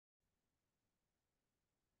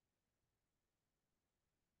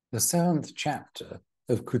the seventh chapter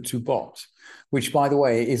of Ketubot, which, by the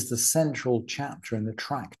way, is the central chapter in the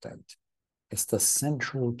tractate. It's the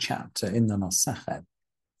central chapter in the Masechet.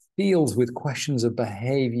 Deals with questions of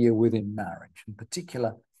behavior within marriage, in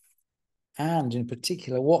particular,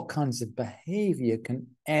 what kinds of behavior can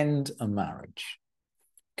end a marriage,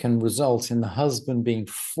 can result in the husband being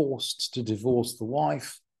forced to divorce the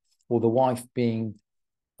wife, or the wife being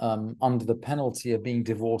under the penalty of being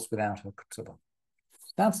divorced without her ketubah.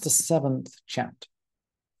 That's the seventh chapter.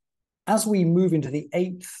 As we move into the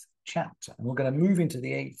eighth chapter, and we're going to move into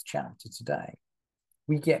the eighth chapter today,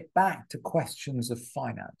 we get back to questions of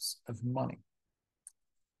finance, of money,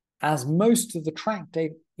 as most of the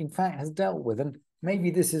tractate, in fact, has dealt with. And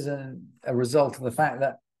maybe this is a result of the fact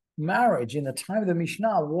that marriage in the time of the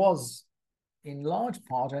Mishnah was, in large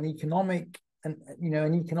part, an economic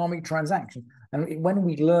transaction. And when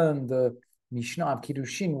we learn the Mishnah of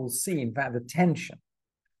Kiddushin, we'll see, in fact, the tension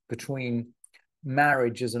between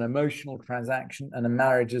marriage as an emotional transaction and a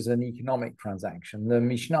marriage as an economic transaction. The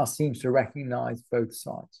Mishnah seems to recognize both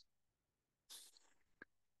sides.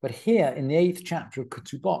 But here in the eighth chapter of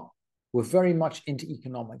Ketubot, we're very much into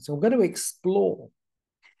economics. So we're going to explore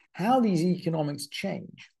how these economics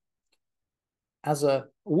change as a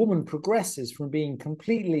woman progresses from being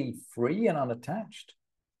completely free and unattached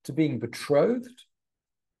to being betrothed.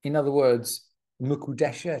 In other words,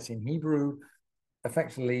 mukudeshet in Hebrew,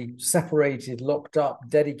 effectively separated, locked up,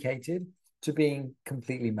 dedicated, to being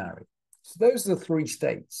completely married. So those are the three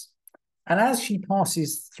states. And as she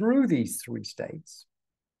passes through these three states,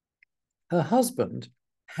 her husband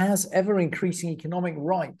has ever-increasing economic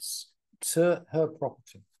rights to her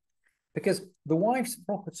property. Because the wife's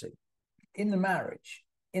property in the marriage,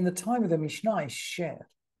 in the time of the Mishnah, is shared.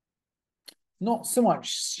 Not so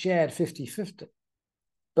much shared 50-50,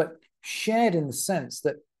 but shared in the sense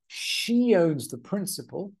that she owns the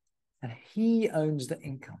principal and he owns the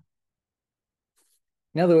income.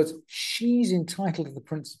 In other words, she's entitled to the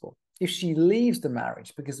principal. If she leaves the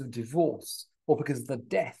marriage because of divorce or because of the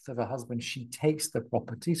death of her husband, she takes the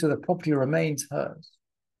property, so the property remains hers.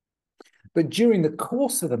 But during the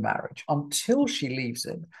course of the marriage, until she leaves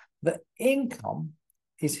it, the income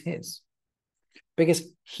is his, because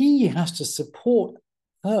he has to support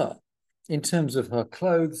her in terms of her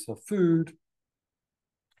clothes, her food,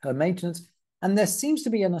 her maintenance. And there seems to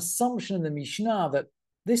be an assumption in the Mishnah that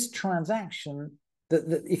this transaction,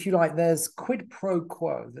 that if you like, there's quid pro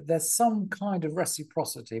quo, that there's some kind of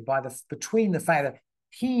reciprocity between the fact that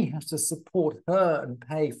he has to support her and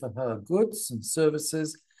pay for her goods and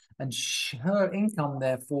services, and her income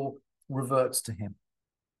therefore reverts to him.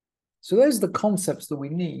 So those are the concepts that we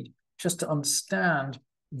need just to understand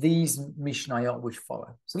these Mishnayot which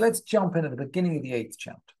follow. So let's jump in at the beginning of the eighth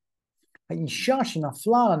chapter. A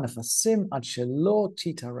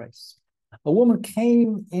woman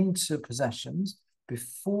came into possessions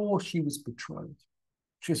before she was betrothed.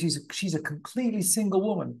 She's a completely single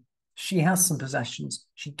woman. She has some possessions.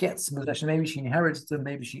 She gets some possessions. Maybe she inherits them.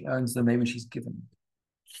 Maybe she owns them. Maybe she's given them.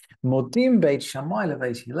 Modim Beit Shammai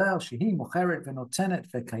leBeit Hillel shehi mocheret v'notenet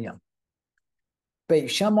v'kayam. Beit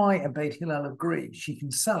Shammai and Beit Hillel agree. She can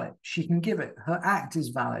sell it. She can give it. Her act is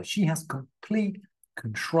valid. She has complete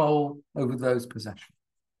control over those possessions.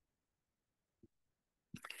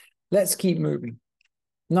 Let's keep moving.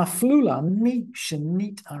 Naflula mi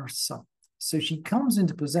shenit arsa. So she comes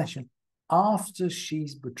into possession after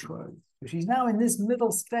she's betrothed. So she's now in this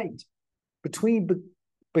middle state between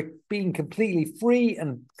being completely free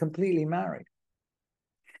and completely married.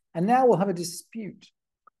 And now we'll have a dispute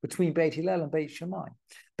between Beit Hillel and Beit Shammai.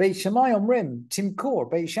 Beit Shammai omrim timkor.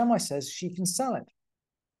 Beit Shammai says she can sell it.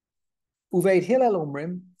 Uveit Hillel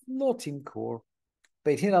omrim lo timkor.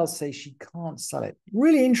 Beit Hillel says she can't sell it.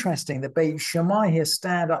 Really interesting that Beit Shammai here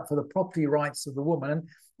stand up for the property rights of the woman. And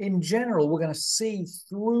in general, we're going to see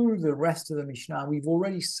through the rest of the Mishnah, we've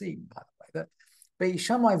already seen, by the way, that Beit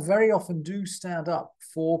Shammai very often do stand up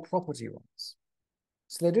for property rights.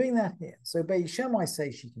 So they're doing that here. So Beit Shammai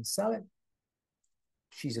says she can sell it.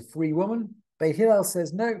 She's a free woman. Beit Hillel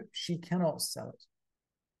says, no, she cannot sell it.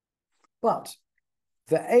 But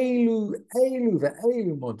the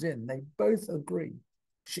Elu Modin, they both agree.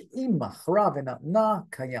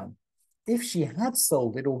 If she had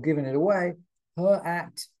sold it or given it away, her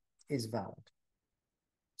act is valid.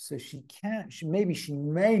 So she can't, maybe she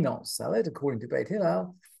may not sell it according to Beit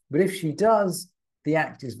Hillel, but if she does, the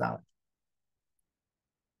act is valid.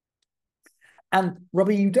 And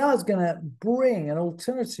Rabbi Yehuda is going to bring an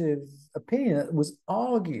alternative opinion that was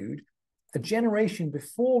argued a generation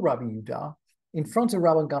before Rabbi Yehuda in front of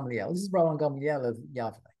Rabban Gamliel. This is Rabban Gamliel of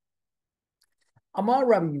Yavne. Amar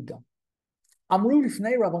Rabbi Yehuda, Amru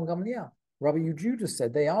lifnei Rabban Gamliel. Rabbi Yehuda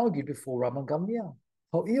said they argued before Rabban Gamliel.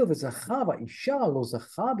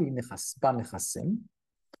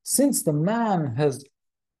 Since the man has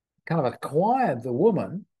kind of acquired the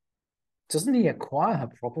woman, doesn't he acquire her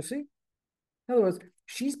property? In other words,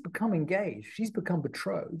 she's become engaged, she's become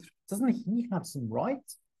betrothed. Doesn't he have some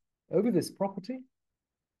rights over this property?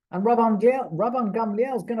 And Rabban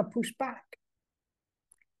Gamliel is going to push back.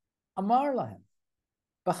 Amar lahem,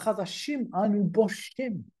 b'chadashim anu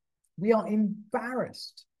boshim. We are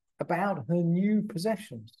embarrassed about her new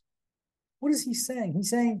possessions. What is he saying?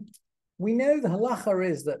 He's saying, we know the halacha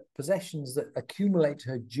is that possessions that accumulate to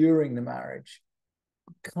her during the marriage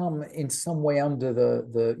come in some way under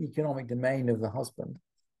the economic domain of the husband.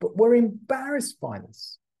 But we're embarrassed by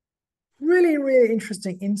this. Really, really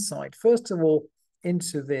interesting insight. First of all,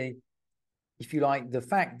 into the, if you like, the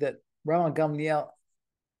fact that Rabban Gamliel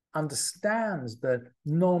understands the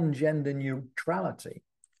non-gender neutrality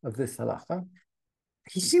of this halacha.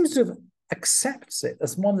 He seems to have accepts it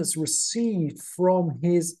as one that's received from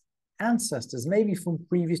his ancestors, maybe from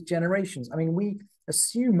previous generations. I mean, we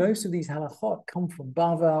assume most of these halachot come from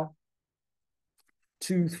Bavel,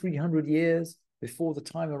 200-300 years before the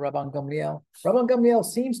time of Rabban Gamliel. Rabban Gamliel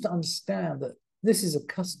seems to understand that this is a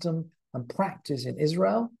custom and practice in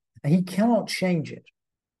Israel, and he cannot change it.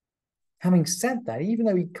 Having said that, even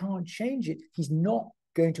though he can't change it, he's not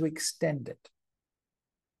going to extend it.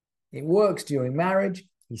 It works during marriage.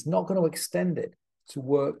 He's not going to extend it to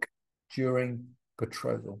work during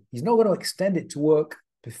betrothal. He's not going to extend it to work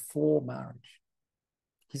before marriage.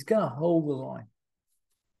 He's going to hold the line.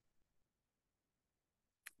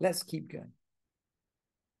 Let's keep going.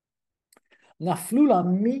 Naflula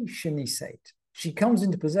mi sheniseit. She comes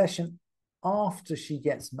into possession after she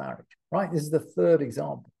gets married. Right? This is the third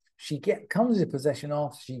example. She comes into possession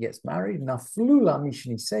after she gets married. Naflula mi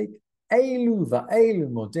sheniseit. Elu va'elu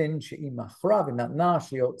modin she'imachra v'natna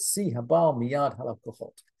she'otzi habal miyad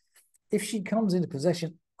halakochot. If she comes into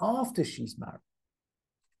possession after she's married,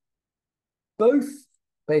 both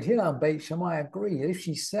Beit Hillel and Beit Shammai agree that if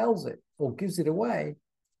she sells it or gives it away,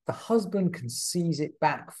 the husband can seize it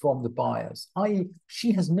back from the buyers, i.e.,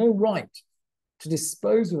 she has no right to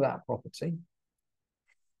dispose of that property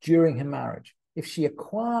during her marriage. If she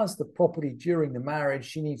acquires the property during the marriage,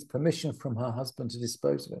 she needs permission from her husband to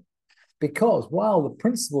dispose of it. Because while the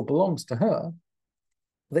principal belongs to her,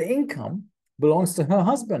 the income belongs to her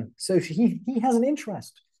husband. So he has an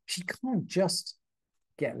interest. She can't just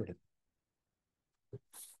get rid of it.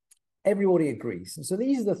 Everybody agrees. And so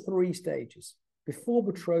these are the three stages: before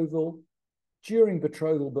betrothal, during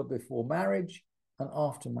betrothal, but before marriage, and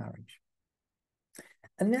after marriage.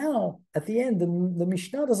 And now, at the end, the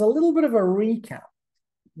Mishnah does a little bit of a recap.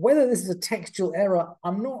 Whether this is a textual error,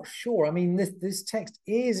 I'm not sure. I mean, this text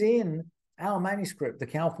is in our manuscript, the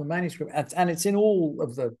Kaufman manuscript, and it's in all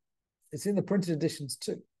of it's in the printed editions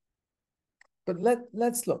too. But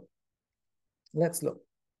let's look. Let's look.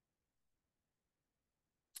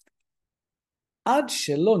 Ad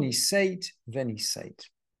shelo niseit veniseit.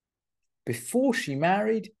 Before she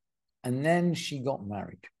married, and then she got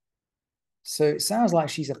married. So it sounds like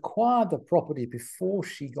she's acquired the property before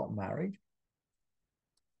she got married.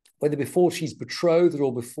 Whether before she's betrothed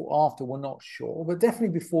or before after, we're not sure, but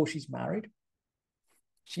definitely before she's married.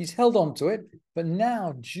 She's held on to it, but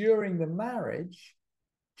now during the marriage,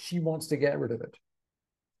 she wants to get rid of it.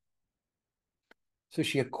 So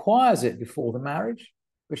she acquires it before the marriage,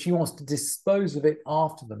 but she wants to dispose of it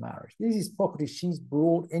after the marriage. This is property she's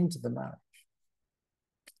brought into the marriage.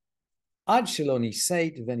 Ad shelo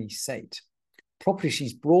niseit veniseit. Property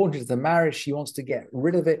she's brought into the marriage, she wants to get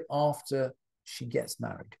rid of it after she gets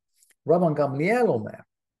married. Rabban Gamliel omer,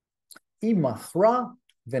 imachra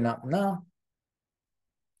venatna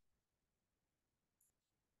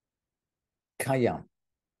kayam.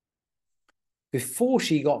 Before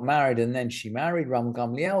she got married and then she married, Rabban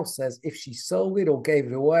Gamliel says if she sold it or gave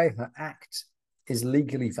it away, her act is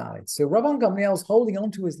legally valid. So Rabban Gamliel is holding on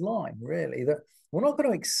to his line, really, that we're not going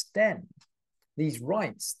to extend these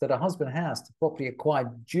rights that a husband has to property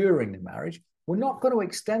acquired during the marriage. We're not going to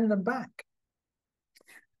extend them back.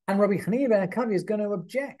 And Rabbi Chanina ben Akavia is going to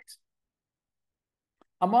object.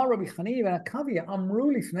 Amar Rabbi Chanina ben Akavia,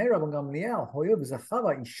 Amru lifnei Rabban Gamliel, hoyo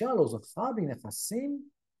v'zachava isha lo zacha b'nechasim.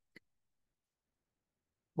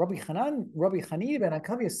 Rabbi Chanina ben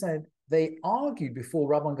Akavia said they argued before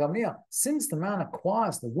Rabban Gamliel, since the man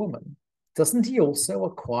acquires the woman, doesn't he also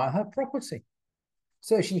acquire her property?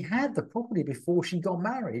 So she had the property before she got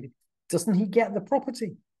married. Doesn't he get the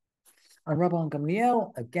property? And Rabban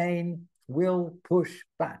Gamliel, again, will push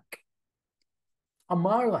back.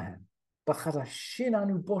 Amar lahem, We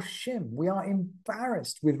are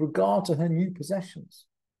embarrassed with regard to her new possessions.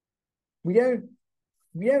 We don't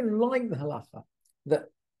like the halacha that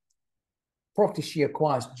property she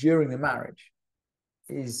acquires during the marriage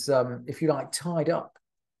is, if you like, tied up,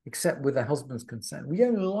 except with her husband's consent. We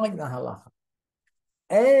don't like the halacha.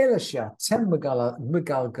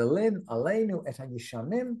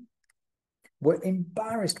 We're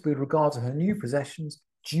embarrassed with regard to her new possessions.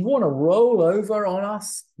 Do you want to roll over on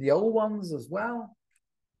us, the old ones, as well?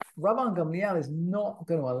 Rabban Gamliel is not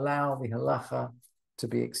going to allow the halacha to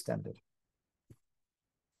be extended.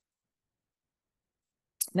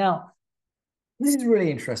 Now, this is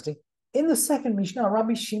really interesting. In the second Mishnah,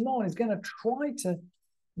 Rabbi Shimon is going to try to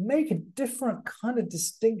make a different kind of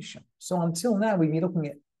distinction. So until now, we've been looking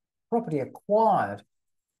at property acquired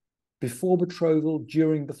before betrothal,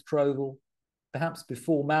 during betrothal, perhaps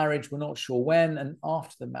before marriage, we're not sure when, and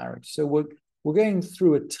after the marriage. So we're going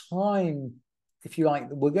through a time, if you like,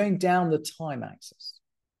 we're going down the time axis.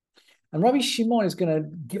 And Rabbi Shimon is going to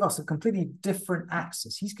give us a completely different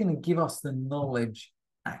axis. He's going to give us the knowledge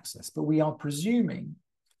axis, but we're presuming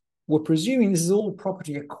this is all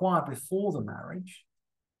property acquired before the marriage,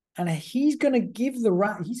 and he's going to give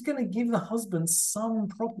the husband some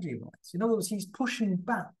property rights. In other words, he's pushing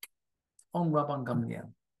back on Rabban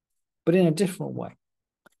Gamliel, but in a different way.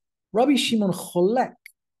 Rabbi Shimon cholek.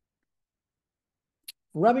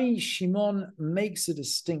 Rabbi Shimon makes a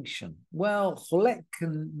distinction. Well, cholek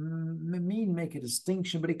can mean make a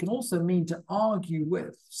distinction, but it can also mean to argue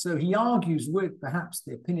with. So he argues with perhaps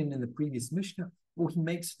the opinion in the previous Mishnah, or he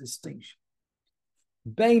makes a distinction.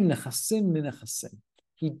 Bein nechasim minechasim.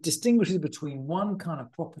 He distinguishes between one kind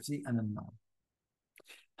of property and another.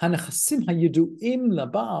 Hanechasim hayeduim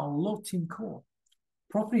laba'al lo timkor.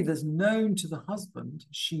 Property that's known to the husband,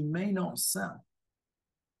 she may not sell.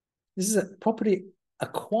 This is a property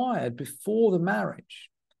acquired before the marriage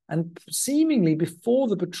and seemingly before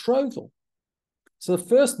the betrothal. So the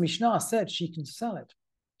first Mishnah said she can sell it.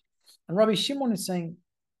 And Rabbi Shimon is saying,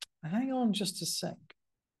 hang on just a sec.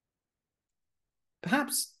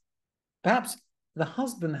 Perhaps the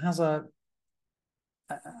husband has and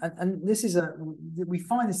this is we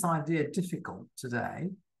find this idea difficult today,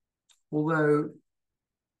 although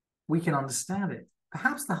we can understand it.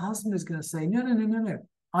 Perhaps the husband is going to say, no.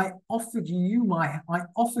 I offered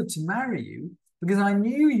to marry you because I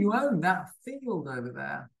knew you owned that field over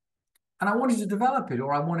there, and I wanted to develop it,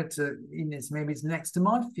 or I wanted to, maybe it's next to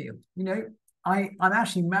my field. I'm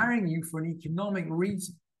actually marrying you for an economic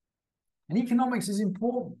reason, and economics is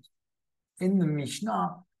important in the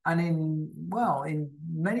Mishnah and in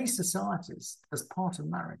many societies as part of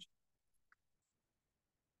marriage.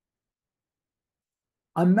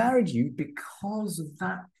 I married you because of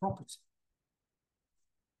that property.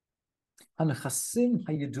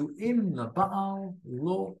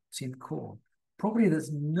 Property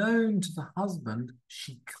that's known to the husband,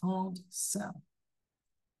 she can't sell.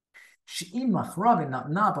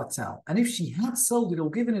 And if she had sold it or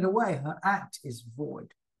given it away, her act is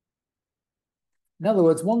void. In other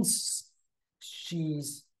words, once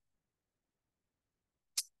she's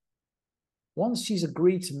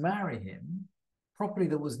agreed to marry him, property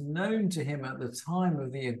that was known to him at the time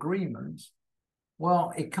of the agreement,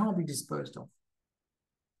 well, it can't be disposed of.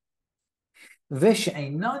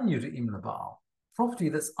 Property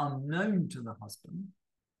that's unknown to the husband,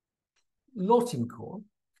 lotimkor,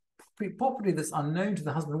 property that's unknown to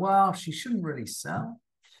the husband, well, she shouldn't really sell.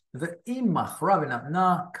 But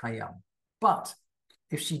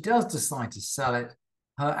if she does decide to sell it,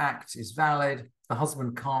 her act is valid. The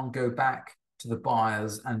husband can't go back to the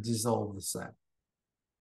buyers and dissolve the sale.